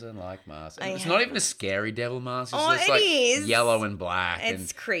 Michelle doesn't like masks. It's not even a scary devil mask. It's just like is. yellow and black.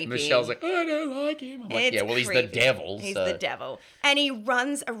 It's creepy. Michelle's like, I don't like him. I'm like, yeah, well, he's the devil. He's the devil. And he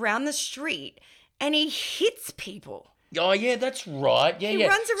runs around the street and he hits people. Oh, yeah, that's right. Yeah, he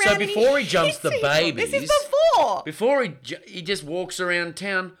runs around so before he jumps the babies... This is before. Before he just walks around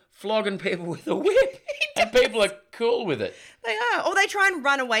town flogging people with a whip. And people are cool with it. They are. Or they try and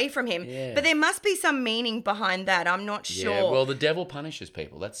run away from him. Yeah. But there must be some meaning behind that. I'm not sure. Yeah, well, the devil punishes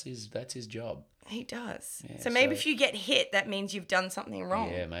people. That's his job. He does. Yeah, so maybe if you get hit, that means you've done something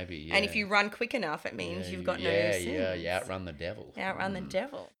wrong. Yeah, maybe, yeah. And if you run quick enough, it means you've got no sins. Yeah, you outrun the devil. Outrun the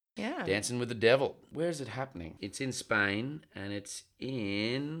devil. Yeah. Dancing with the Devil. Where is it happening? It's in Spain, and it's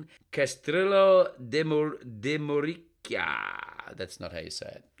in Castrillo de Morica. That's not how you say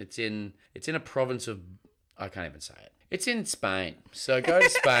it. It's in a province of... I can't even say it. It's in Spain. So go to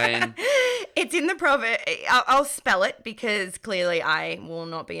Spain. It's in the province. I'll spell it because clearly I will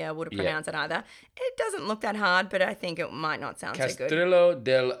not be able to pronounce it either. It doesn't look that hard, but I think it might not sound so good. Castrillo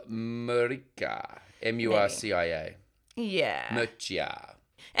del Morica. Murcia. Yeah. Murcia.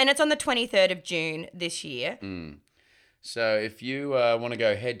 And it's on the 23rd of June this year. So if you want to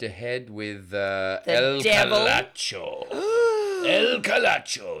go head-to-head with El Calacho, El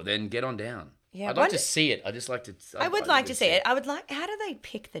Calacho, then get on down. Yeah, I'd like to see it. I just like to... I would like to see it. How do they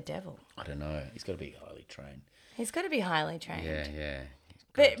pick the devil? I don't know. He's got to be highly trained. He's got to be highly trained. Yeah.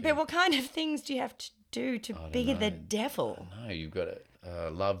 But what kind of things do you have to do to be the devil? No, you've got to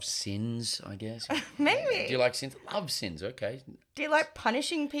love sins, I guess. Maybe. Do you like sins? Love sins, okay. Do you like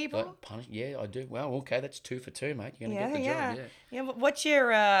punishing people? Yeah, I do. Well, okay, that's 2 for 2, mate. You're going to get the job, Yeah, but what's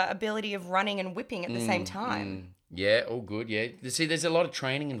your ability of running and whipping at the same time? Yeah, all good, yeah. See, there's a lot of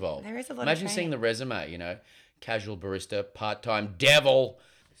training involved. There is a lot Imagine of training. seeing the resume, casual barista, part-time devil.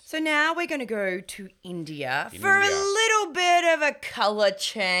 So now we're going to go to India for a little bit of a colour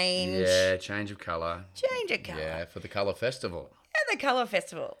change. Yeah, change of colour. Change of colour. Yeah, for the Colour Festival. Yeah, the Colour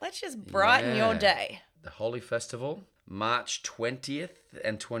Festival. Let's just brighten your day. The Holi Festival, March 20th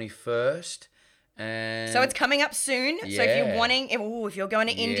and 21st. And so it's coming up soon. Yeah. So if you're going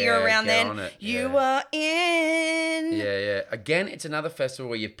to India around then, you are in. Yeah. Again, it's another festival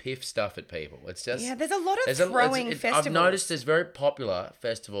where you piff stuff at people. It's just there's a lot of throwing festivals. I've noticed this very popular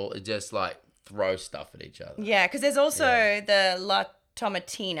festival is just like throw stuff at each other. Yeah, because there's also the La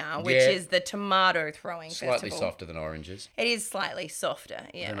Tomatina, which is the tomato throwing festival. Slightly softer than oranges. It is slightly softer,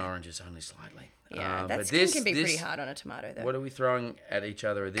 than oranges, only slightly. Yeah, that skin can be pretty hard on a tomato, though. What are we throwing at each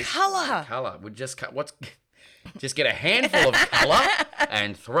other? Colour. We just get a handful of colour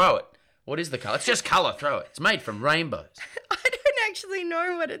and throw it. What is the colour? It's just colour. Throw it. It's made from rainbows. I don't actually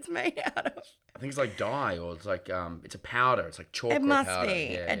know what it's made out of. I think it's like dye, or it's like it's a powder. It's like chalk. It must powder.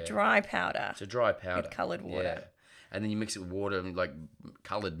 be a dry powder. It's a dry powder with coloured water. Yeah. And then you mix it with water and like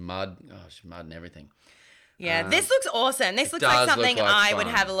coloured mud. Oh, it's mud and everything. Yeah, this looks awesome. This looks like something I would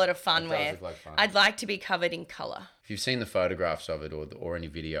have a lot of fun with. Does look like fun. I'd like to be covered in colour. If you've seen the photographs of it or any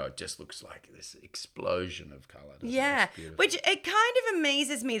video, it just looks like this explosion of colour. Yeah, which it kind of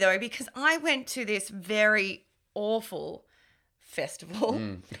amazes me though, because I went to this very awful festival,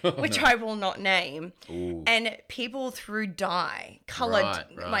 which I will not name, and people threw dye, coloured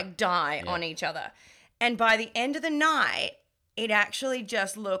like dye on each other. And by the end of the night, it actually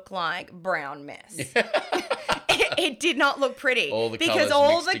just looked like brown mess. It did not look pretty. Because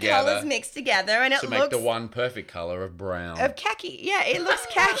all the colours mixed together, and it looks... To make the one perfect colour of brown. Of khaki. Yeah, it looks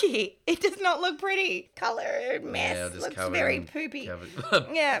khaki. It does not look pretty. Coloured mess. Looks very poopy.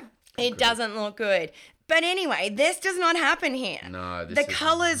 Yeah, it doesn't look good. But anyway, this does not happen here. No, this the is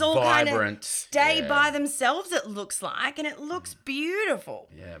colours all vibrant. Kind of stay by themselves, it looks like, and it looks beautiful.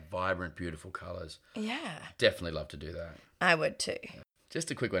 Yeah, vibrant, beautiful colours. Yeah. Definitely love to do that. I would too.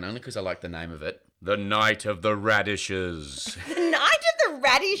 Just a quick one, only because I like the name of it. The Night of the Radishes. The Night of the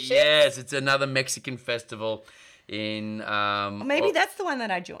Radishes? Yes, it's another Mexican festival. in Maybe that's the one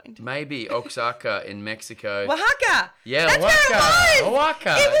that I joined. maybe Oaxaca in Mexico. Oaxaca. Yeah, that's Oaxaca. Where it was.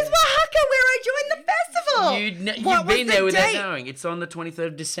 Oaxaca. It was Oaxaca where I joined the festival. You've been there without knowing. It's on the 23rd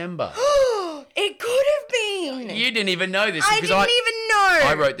of December. It could have been. You didn't even know this. I didn't even know.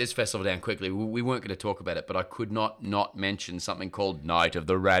 I wrote this festival down quickly. We weren't going to talk about it, but I could not mention something called Night of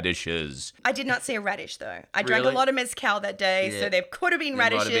the Radishes. I did not see a radish, though. I drank a lot of mezcal that day, so there could have been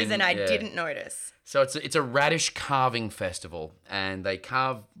radishes, and I didn't notice. So it's a radish carving festival, and they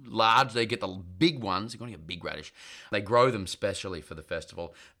carve large. They get the big ones. You're going to get big radish. They grow them specially for the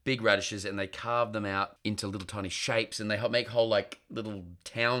festival, big radishes, and they carve them out into little tiny shapes, and they make whole like little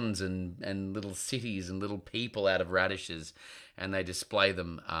towns and little cities and little people out of radishes, and they display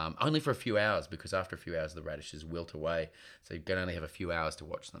them only for a few hours, because after a few hours the radishes wilt away, so you can only have a few hours to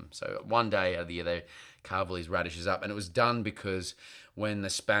watch them. So one day out of the year they carve all these radishes up, and it was done because when the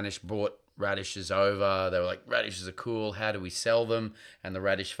Spanish brought radishes over, they were like, radishes are cool, how do we sell them? And the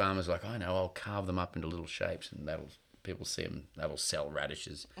radish farmers were like, I know, I'll carve them up into little shapes, and people see them, that'll sell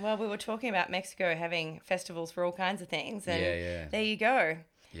radishes. Well, we were talking about Mexico having festivals for all kinds of things, and there you go.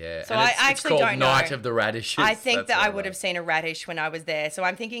 Yeah, so I actually don't know. Night of the Radishes. I think that I would have seen a radish when I was there. So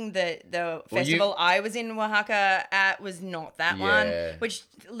I'm thinking the festival I was in Oaxaca at was not that one, which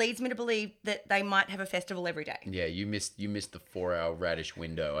leads me to believe that they might have a festival every day. Yeah, you missed the 4-hour radish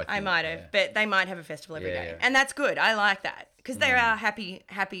window. I might have, but they might have a festival every day, and that's good. I like that because they are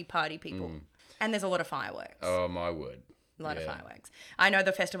happy party people, and there's a lot of fireworks. Oh my word. A lot of fireworks. I know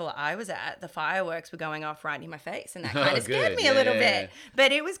the festival I was at, the fireworks were going off right in my face, and that kind of scared me a little bit.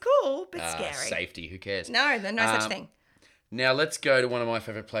 But it was cool, but scary. Safety, who cares? No, there's no such thing. Now let's go to one of my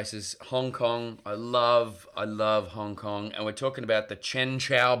favorite places, Hong Kong. I love Hong Kong, and we're talking about the Chen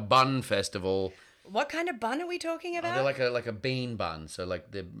Chao Bun Festival. What kind of bun are we talking about? They're like a bean bun. So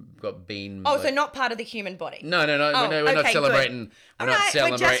like they've got bean. Oh, so not part of the human body. No. We're not celebrating.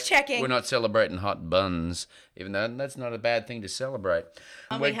 We're just checking. We're not celebrating hot buns, even though that's not a bad thing to celebrate.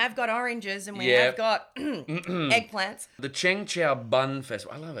 We have got oranges and we have got eggplants. The Chen Chao Bun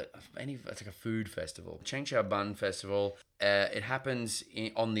Festival. I love it. It's like a food festival. Chen Chao Bun Festival. It happens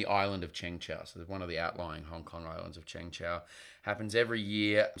on the island of Cheung Chau. So one of the outlying Hong Kong islands of Cheung Chau. Happens every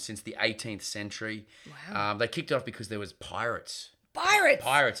year since the 18th century. Wow. They kicked off because there was pirates.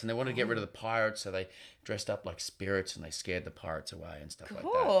 Pirates! And they wanted to get rid of the pirates, so they dressed up like spirits and they scared the pirates away and stuff like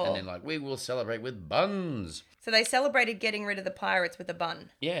that. And then like, we will celebrate with buns. So they celebrated getting rid of the pirates with a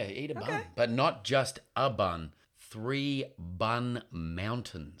bun. Yeah, eat a bun. But not just a bun. 3 bun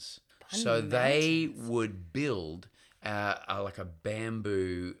mountains. They would build like a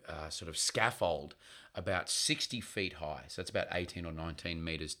bamboo sort of scaffold about 60 feet high. So it's about 18 or 19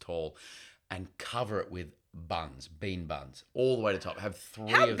 meters tall, and cover it with bean buns, all the way to the top. Have 3 of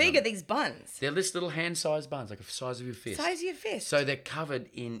them. How big are these buns? They're this little hand-sized buns, like the size of your fist. Size of your fist. So they're covered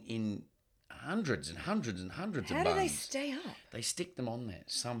in hundreds and hundreds and hundreds of buns. How do they stay up? They stick them on there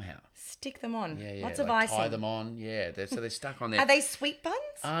somehow. Stick them on. Yeah. Lots of icing. Tie them on. Yeah. So they're stuck on there. Are they sweet buns?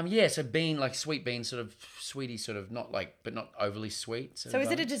 Yeah. So sweet bean, sort of sweety, sort of not like, but not overly sweet. So is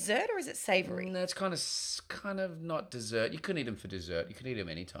it a dessert or is it savoury? No, it's kind of not dessert. You couldn't eat them for dessert. You can eat them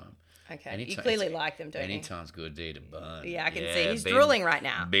anytime. Okay. You clearly like them, don't you? Anytime's good to eat a bun. Yeah, I can see. He's drooling right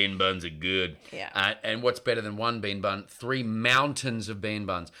now. Bean buns are good. Yeah. And what's better than one bean bun? 3 mountains of bean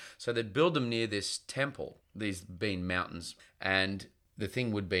buns. So they'd build them near this temple, these bean mountains. And the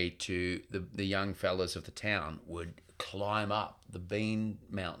thing would be the young fellas of the town would climb up the bean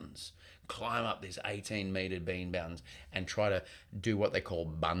mountains, climb up these 18-meter bean buns and try to do what they call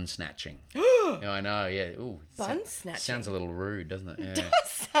bun snatching. I know, yeah. Ooh, bun snatching? Sounds a little rude, doesn't it? Yeah. It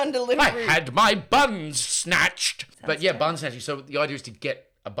does sound a little rude. I had my buns snatched. Bun snatching. So the idea is to get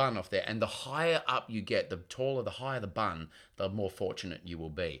a bun off there, and the higher up you get, the higher the bun, the more fortunate you will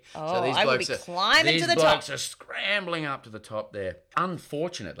be. Oh, so I will be climbing to the top. These blokes are scrambling up to the top there.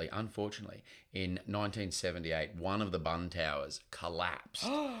 Unfortunately, in 1978, one of the bun towers collapsed.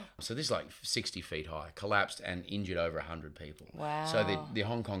 So this is like 60 feet high, collapsed and injured over 100 people. Wow. So the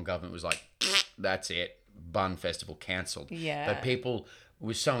Hong Kong government was like, that's it, bun festival cancelled. Yeah. But people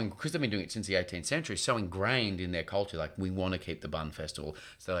was so, because they've been doing it since the 18th century, so ingrained in their culture, like, we want to keep the bun festival.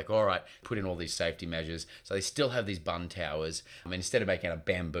 So they're like, all right, put in all these safety measures. So they still have these bun towers. I mean, instead of making out of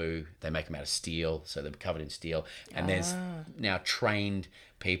bamboo, they make them out of steel. So they're covered in steel. And there's now trained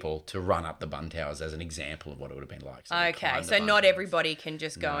people to run up the bun towers as an example of what it would have been like. So not everybody can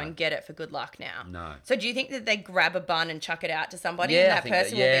just go and get it for good luck now. No. So do you think that they grab a bun and chuck it out to somebody and that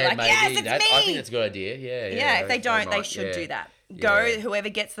person will be like, yes, it's me? I think that's a good idea. Yeah, if they don't, they should do that. Go, whoever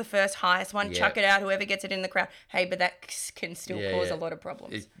gets the first highest one, chuck it out, whoever gets it in the crowd. Hey, but that can still cause a lot of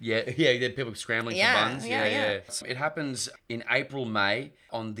problems. There are people scrambling for buns. So it happens in April, May,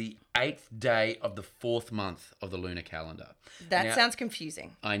 on the 8th day of the 4th month of the lunar calendar. That sounds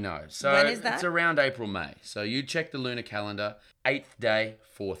confusing. I know. So when is that? It's around April, May. So you check the lunar calendar, 8th day,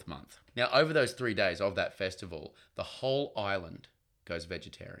 4th month. Now, over those 3 days of that festival, the whole island goes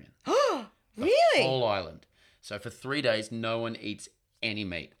vegetarian. Really? The whole island. So for 3 days, no one eats any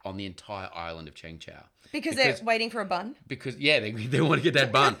meat on the entire island of Cheung Chau. Because they're waiting for a bun? Because, they want to get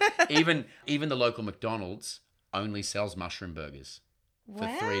that bun. Even the local McDonald's only sells mushroom burgers for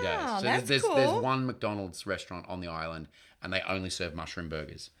 3 days. So there's one McDonald's restaurant on the island, and they only serve mushroom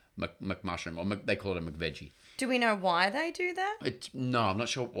burgers. McMushroom, or they call it a McVeggie. Do we know why they do that? No, I'm not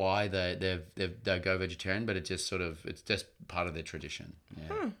sure why they go vegetarian, but it's just part of their tradition.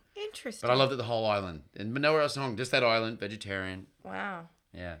 Yeah. Interesting. But I love that the whole island, and nowhere else in Hong Kong, just that island, vegetarian. Wow.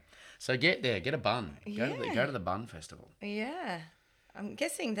 Yeah. So get a bun. Go to the bun festival. Yeah. I'm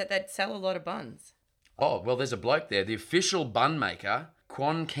guessing that they'd sell a lot of buns. Oh, well, there's a bloke there, the official bun maker,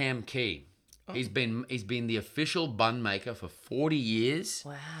 Kwon Kam Ki. Oh. He's been the official bun maker for 40 years.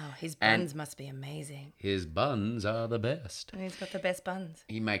 Wow, his buns must be amazing. His buns are the best. And he's got the best buns.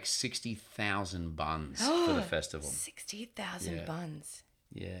 He makes 60,000 buns for the festival. 60,000 buns.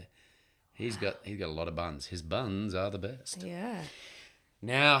 Yeah. He's got a lot of buns. His buns are the best. Yeah.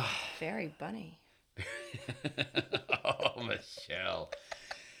 Now. Very bunny. Oh, Michelle.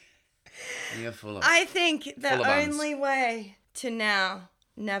 You're full of. I think the only way to now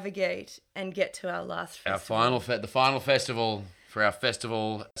navigate and get to our last festival. The final festival for our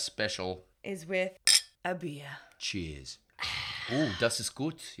festival special is with a beer. Cheers. Oh, das ist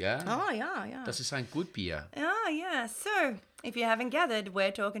gut, yeah? Oh, yeah. Das ist ein gut Bier. Oh, yeah. So, if you haven't gathered,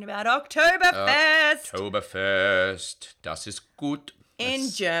 we're talking about Oktoberfest. Oktoberfest. Das ist gut. In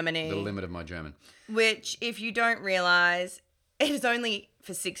Germany. The limit of my German. Which, if you don't realise, it is only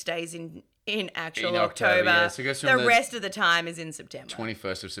for 6 days in actual October. Yeah. So it goes from the rest of the time is in September.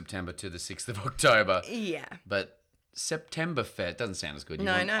 21st of September to the 6th of October. Yeah. But Septemberfest doesn't sound as good.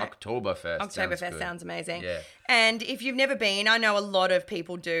 No. Oktoberfest. Oktoberfest sounds amazing. Yeah. And if you've never been, I know a lot of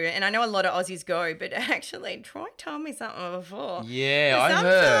people do, and I know a lot of Aussies go, but actually, Troy told me something before. Yeah, I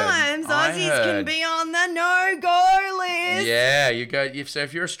heard. Sometimes Aussies can be on the no-go list. Yeah, you go. So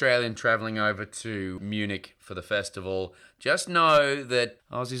if you're Australian travelling over to Munich for the festival, just know that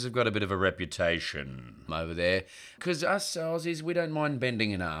Aussies have got a bit of a reputation over there. Because us Aussies, we don't mind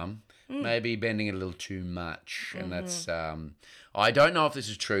bending an arm. Maybe bending it a little too much. And that's... I don't know if this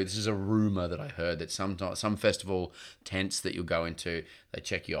is true. This is a rumour that I heard that some festival tents that you'll go into, they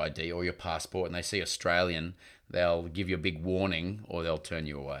check your ID or your passport and they see Australian, they'll give you a big warning or they'll turn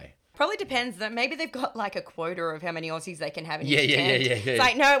you away. Probably depends. That maybe they've got like a quota of how many Aussies they can have in each tent. Yeah. It's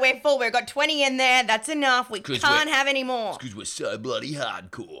like, no, we're full. We've got 20 in there. That's enough. We can't have any more. Because we're so bloody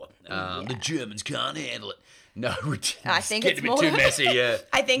hardcore. The Germans can't handle it. No, I think it's a bit too messy. Yeah,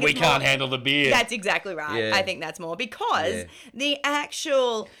 I think we can't handle the beer. That's exactly right. Yeah. I think that's more because the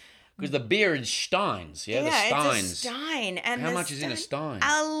actual. Because the beer is steins, the steins. It's a stein, and how much is in a stein?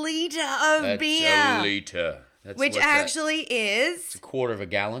 A litre of beer. That's a litre. Which actually is. It's a quarter of a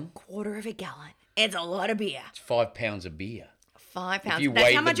gallon. It's a lot of beer. It's 5 pounds of beer. 5 pounds.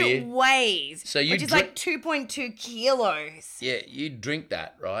 That's how much it weighs. So which is like 2.2 kilos. Yeah, you drink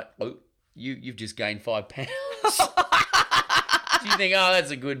that, right? You've just gained 5 pounds. You think,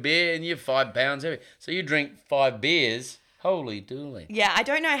 that's a good beer, and you're 5 pounds heavy. So you drink 5 beers. Holy dooly. Yeah, I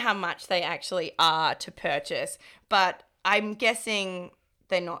don't know how much they actually are to purchase, but I'm guessing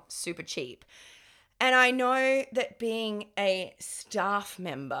they're not super cheap. And I know that being a staff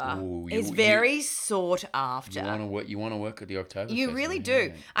member is very sought after. You want to work at the Oktoberfest? You really do.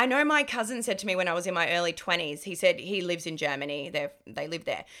 Yeah. I know my cousin said to me when I was in my early 20s, he said he lives in Germany. They live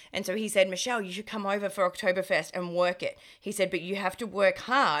there. And so he said, Michelle, you should come over for Oktoberfest and work it. He said, but you have to work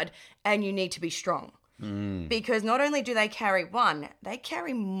hard and you need to be strong. Because not only do they carry one, they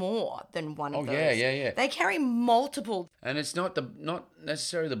carry more than one of those. Yeah. They carry multiple. And it's not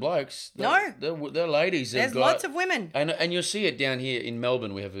necessarily the blokes. No. They're ladies. There's lots of women. And you'll see it down here in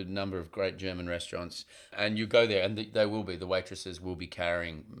Melbourne. We have a number of great German restaurants. And you go there and the waitresses will be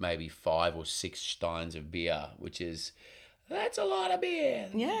carrying maybe 5 or 6 steins of beer, that's a lot of beer.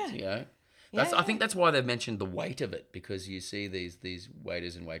 Yeah. I think that's why they've mentioned the weight of it, because you see these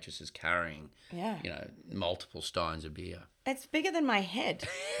waiters and waitresses carrying, multiple steins of beer. It's bigger than my head.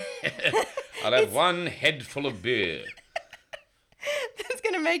 I'll have one head full of beer. That's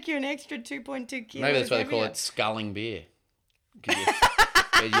going to make you an extra 2.2 kilos. Maybe that's why they call it sculling beer.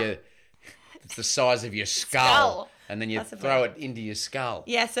 It's the size of your skull. and then you throw it into your skull.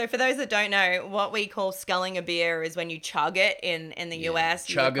 Yeah, so for those that don't know, what we call sculling a beer is when you chug it in the US.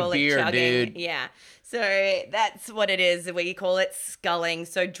 Chug a beer, dude. Yeah. So that's what it is. We call it sculling.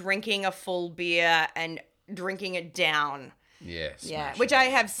 So drinking a full beer and drinking it down. Yes. Yeah, which I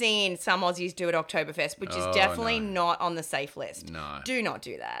have seen some Aussies do at Oktoberfest, which is definitely not on the safe list. No. Do not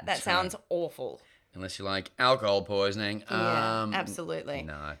do that. That sounds awful. Unless you like alcohol poisoning. Yeah, absolutely.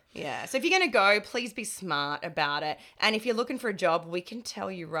 No. Yeah, so if you're going to go, please be smart about it. And if you're looking for a job, we can tell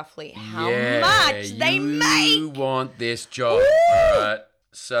you roughly how much they make. You want this job. Woo! All right.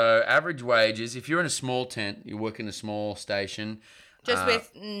 So average wages, if you're in a small tent, you work in a small station. Just with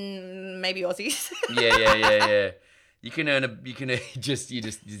maybe Aussies. Yeah. You're in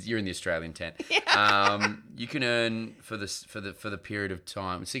the Australian tent. Yeah. You can earn for the period of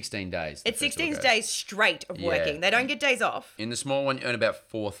time 16 days. It's 16 days straight of working. They don't get days off. In the small one, you earn about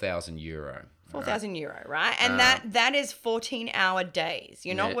 €4,000. 4,000 euro, right? And that is 14-hour days.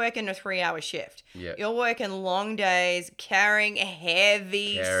 You're not working a 3-hour shift. Yeah. You're working long days, carrying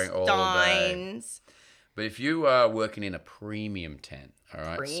heavy steins. But if you are working in a premium tent, all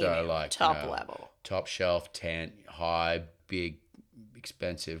right, so like top level, top shelf tent, high, big,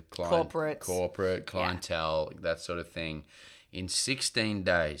 expensive corporate clientele, that sort of thing, in 16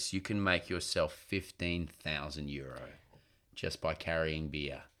 days you can make yourself €15,000 just by carrying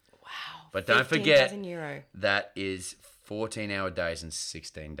beer. Wow! But don't forget €15,000. that is 14-hour days and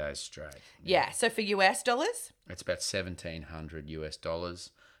 16 days straight. Yeah. So for US dollars, it's about $1,700.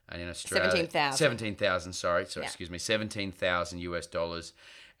 And in Australia, 17,000. Excuse me, $17,000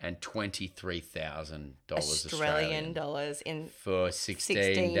 and $23,000 Australian dollars for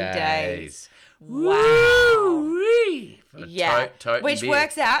 16 days. Wow. Yeah. Which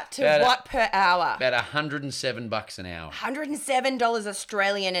works out to what per hour? About $107 an hour. $107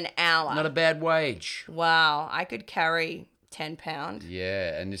 Australian an hour. Not a bad wage. Wow. I could carry 10 pound.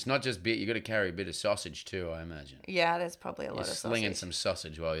 Yeah, and it's not just beer. You got to carry a bit of sausage too, I imagine. Yeah, there's probably a lot of sausage. Slinging some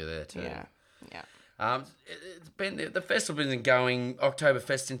sausage while you're there too. Yeah. It's been the festival's been going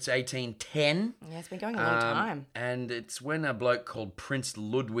Oktoberfest since 1810. Yeah, it's been going a long time. And it's when a bloke called Prince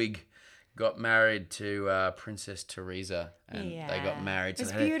Ludwig got married to Princess Teresa, and they got married. So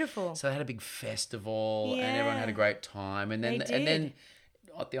it's beautiful. So they had a big festival, and everyone had a great time. And then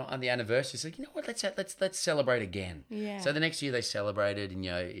on the anniversary, said, you know what, let's celebrate again. Yeah. So the next year they celebrated,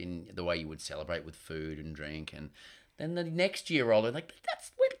 in the way you would celebrate with food and drink, and then the next year rolled in, like,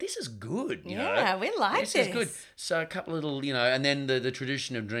 this is good. You know? We like this. This is good. So a couple of little, and then the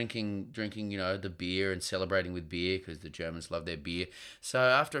tradition of drinking, the beer and celebrating with beer, because the Germans love their beer. So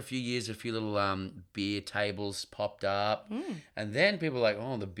after a few years, a few little beer tables popped up, and then people were like,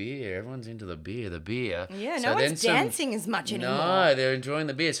 oh, the beer, everyone's into the beer. Yeah, so no one's dancing as much anymore. No, they're enjoying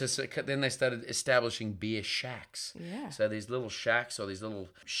the beer. So then they started establishing beer shacks. Yeah. So these little shacks or these little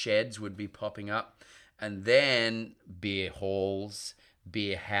sheds would be popping up, and then beer halls,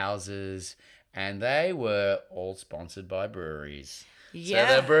 beer houses, and they were all sponsored by breweries. Yeah.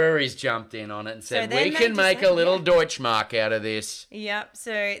 So the breweries jumped in on it and said, we can make a little Deutschmark out of this. Yep.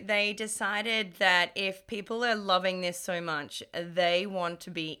 So they decided that if people are loving this so much, they want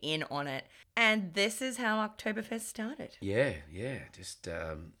to be in on it. And this is how Oktoberfest started. Yeah. Just,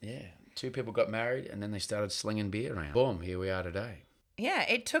 two people got married, and then they started slinging beer around. Boom, here we are today. Yeah,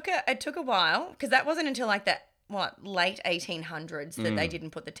 it took a while, because that wasn't until like that, late 1800s that they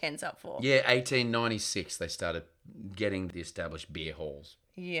didn't put the tents up for. Yeah, 1896 they started getting the established beer halls.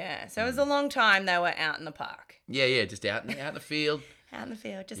 Yeah, so it was a long time they were out in the park. Yeah, just out in the field. Out in the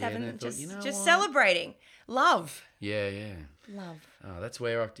field, just just celebrating. Love. Yeah. Love. Oh, that's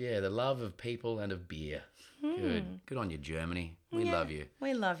where, the love of people and of beer. Good on you, Germany. We love you.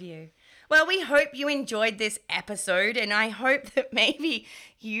 We love you. Well, we hope you enjoyed this episode, and I hope that maybe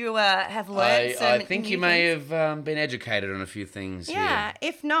you have learned some I think you may have been educated on a few things. Yeah,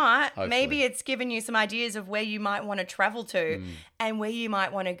 if not, Hopefully. maybe it's given you some ideas of where you might want to travel to and where you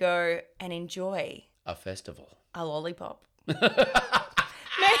might want to go and enjoy a festival. A lollipop. Maybe a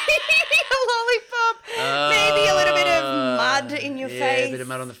lollipop. Maybe a little bit of mud in your face. Yeah, a bit of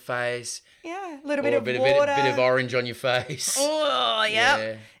mud on the face. Yeah, a little bit of water. A bit of orange on your face. Oh,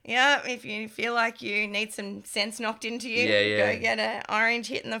 yeah. Yeah, if you feel like you need some sense knocked into you, go get an orange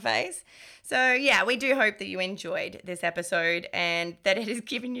hit in the face. So, yeah, we do hope that you enjoyed this episode and that it has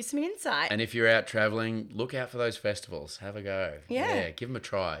given you some insight. And if you're out travelling, look out for those festivals. Have a go. Yeah. Give them a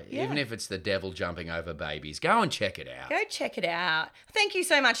try. Yeah. Even if it's the devil jumping over babies. Go and check it out. Go check it out. Thank you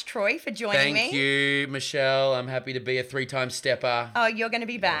so much, Troy, for joining me. Thank you, Michelle. I'm happy to be a 3-time stepper. Oh, you're going to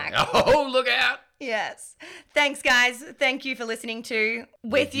be back. Oh, look out. Yes. Thanks, guys. Thank you for listening to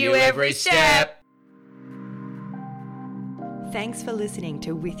With You Every Step. Thanks for listening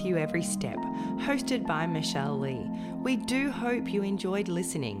to With You Every Step, hosted by Michelle Lee. We do hope you enjoyed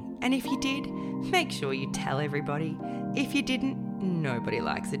listening, and if you did, make sure you tell everybody. If you didn't, nobody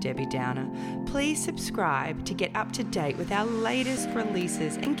likes a Debbie Downer. Please subscribe to get up to date with our latest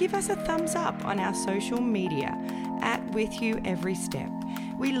releases and give us a thumbs up on our social media at With You Every Step.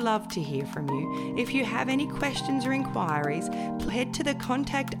 We love to hear from you. If you have any questions or inquiries, head to the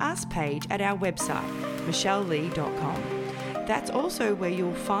Contact Us page at our website, michellelee.com. That's also where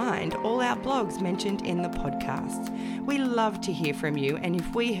you'll find all our blogs mentioned in the podcast. We love to hear from you, and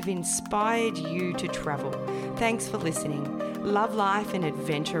if we have inspired you to travel, thanks for listening. Love life and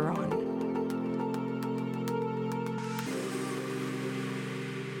adventure on.